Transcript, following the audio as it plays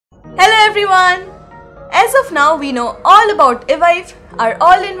everyone! As of now, we know all about evive, our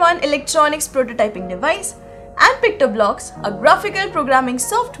all-in-one electronics prototyping device, and PictoBlox, a graphical programming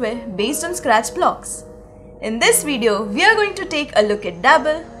software based on Scratch blocks. In this video, we are going to take a look at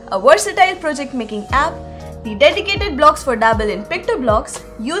Dabble, a versatile project making app, the dedicated blocks for Dabble in PictoBlox,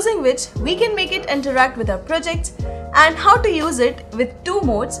 using which we can make it interact with our projects, and how to use it with two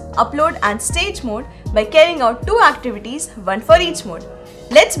modes, upload and stage mode, by carrying out two activities, one for each mode.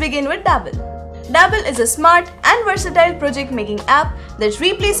 Let's begin with Dabble. Dabble is a smart and versatile project making app that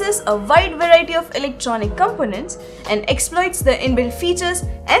replaces a wide variety of electronic components and exploits the inbuilt features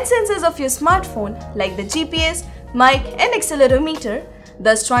and sensors of your smartphone like the GPS, mic and accelerometer,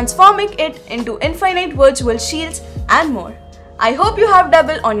 thus transforming it into infinite virtual shields and more. I hope you have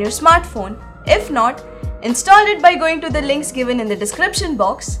Dabble on your smartphone. If not, install it by going to the links given in the description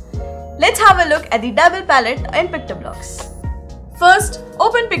box. Let's have a look at the Dabble palette in PictoBlox. First,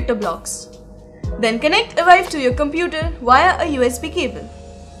 open PictoBlox. Then connect evive to your computer via a USB cable.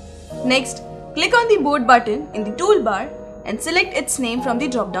 Next, click on the board button in the toolbar and select its name from the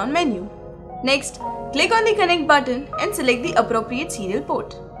drop-down menu. Next, click on the connect button and select the appropriate serial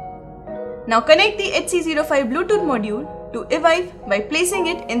port. Now connect the HC05 Bluetooth module to evive by placing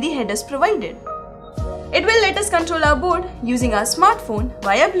it in the headers provided. It will let us control our board using our smartphone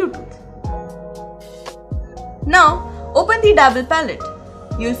via Bluetooth. Now, open the Dabble palette.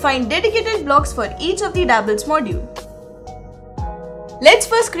 You'll find dedicated blocks for each of the Dabble's module. Let's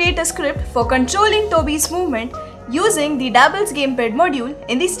first create a script for controlling Toby's movement using the Dabble's gamepad module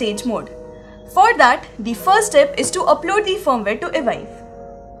in the stage mode. For that, the first step is to upload the firmware to evive.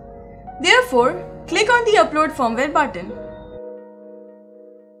 Therefore, click on the Upload Firmware button.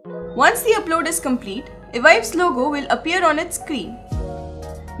 Once the upload is complete, evive's logo will appear on its screen.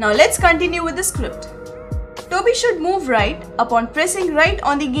 Now let's continue with the script. Toby should move right upon pressing right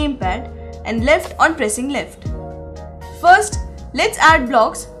on the gamepad and left on pressing left. First, let's add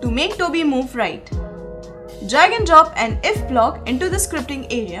blocks to make Toby move right. Drag and drop an if block into the scripting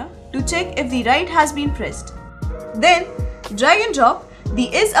area to check if the right has been pressed. Then, drag and drop the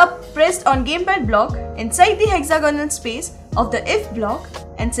is up pressed on gamepad block inside the hexagonal space of the if block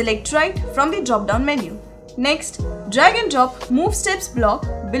and select right from the drop-down menu. Next, drag and drop move steps block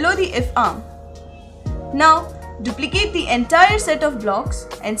below the if arm. Now, duplicate the entire set of blocks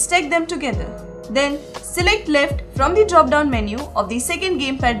and stack them together. Then, select left from the drop-down menu of the second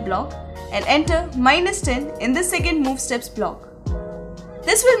gamepad block and enter -10 in the second move steps block.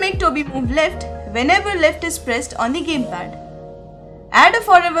 This will make Toby move left whenever left is pressed on the gamepad. Add a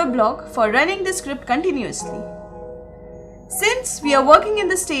forever block for running the script continuously. Since we are working in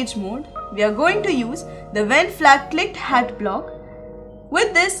the stage mode, we are going to use the when flag clicked hat block.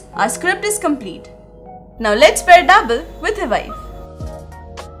 With this, our script is complete. Now let's pair Dabble with evive.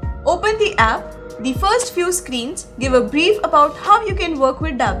 Open the app. The first few screens give a brief about how you can work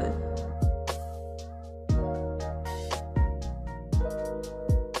with Dabble.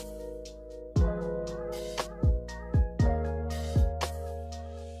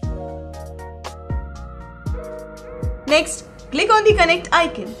 Next, click on the connect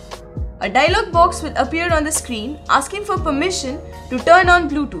icon. A dialog box will appear on the screen asking for permission to turn on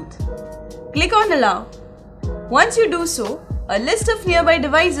Bluetooth. Click on allow. Once you do so, a list of nearby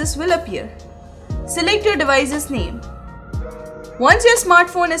devices will appear. Select your device's name. Once your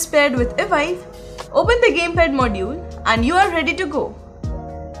smartphone is paired with evive, open the gamepad module and you are ready to go.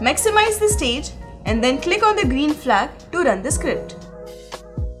 Maximize the stage and then click on the green flag to run the script.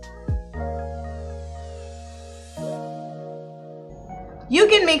 You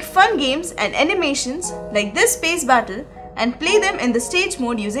can make fun games and animations like this space battle and play them in the stage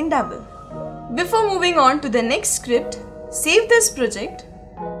mode using Dabble. Before moving on to the next script, save this project,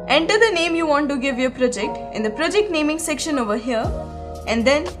 enter the name you want to give your project in the project naming section over here and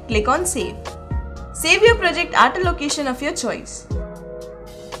then click on save. Save your project at a location of your choice.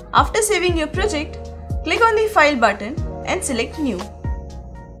 After saving your project, click on the file button and select new.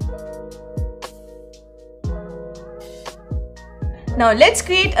 Now let's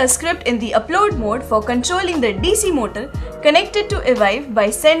create a script in the upload mode for controlling the DC motor connected to evive by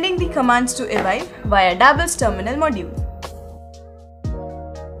sending the commands to evive via Dabble's terminal module.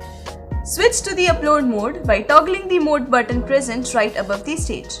 Switch to the upload mode by toggling the mode button present right above the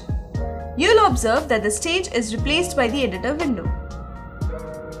stage. You'll observe that the stage is replaced by the editor window.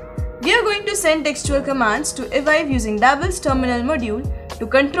 We are going to send textual commands to evive using Dabble's terminal module to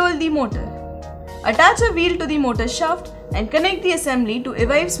control the motor. Attach a wheel to the motor shaft and connect the assembly to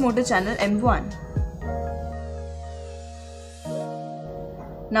evive's motor channel M1.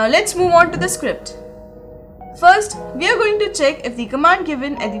 Now let's move on to the script. First, we are going to check if the command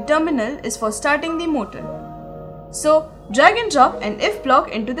given at the terminal is for starting the motor. So, drag and drop an if block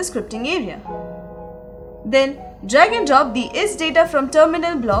into the scripting area. Then, drag and drop the is data from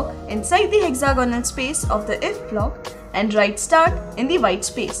terminal block inside the hexagonal space of the if block and write start in the white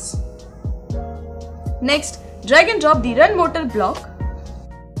space. Next, drag and drop the run motor block.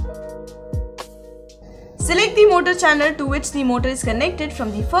 Select the motor channel to which the motor is connected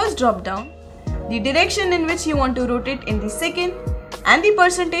from the first drop down, the direction in which you want to rotate in the second, and the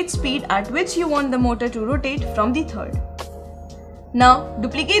percentage speed at which you want the motor to rotate from the third. Now,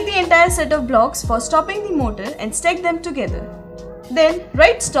 duplicate the entire set of blocks for stopping the motor and stack them together. Then,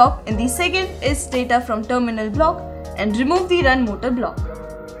 write stop in the second is data from terminal block and remove the run motor block.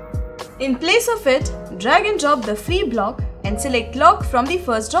 In place of it, drag and drop the free block and select lock from the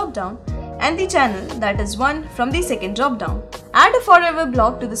first drop down and the channel, that is 1, from the second drop down. Add a forever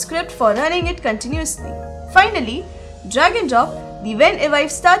block to the script for running it continuously. Finally, drag and drop the when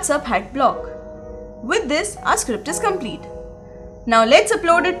evive starts up hat block. With this, our script is complete. Now let's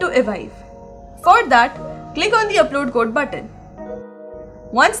upload it to evive. For that, click on the upload code button.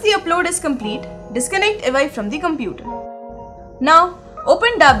 Once the upload is complete, disconnect evive from the computer. Now,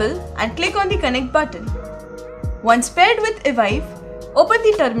 open Dabble and click on the connect button. Once paired with evive, open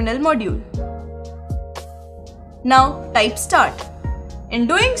the terminal module. Now type start. In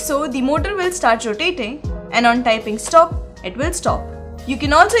doing so, the motor will start rotating and on typing stop, it will stop. You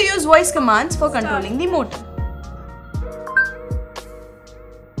can also use voice commands for controlling the motor.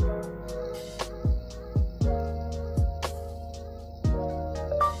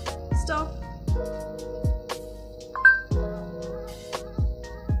 Stop.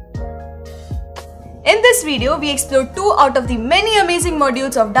 In this video, we explored 2 out of the many amazing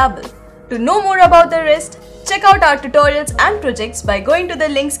modules of Dabble. To know more about the rest, check out our tutorials and projects by going to the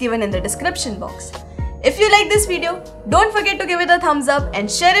links given in the description box. If you like this video, don't forget to give it a thumbs up and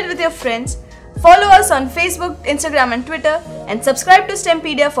share it with your friends. Follow us on Facebook, Instagram and Twitter and subscribe to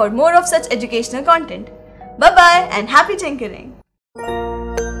STEMpedia for more of such educational content. Bye bye and happy tinkering!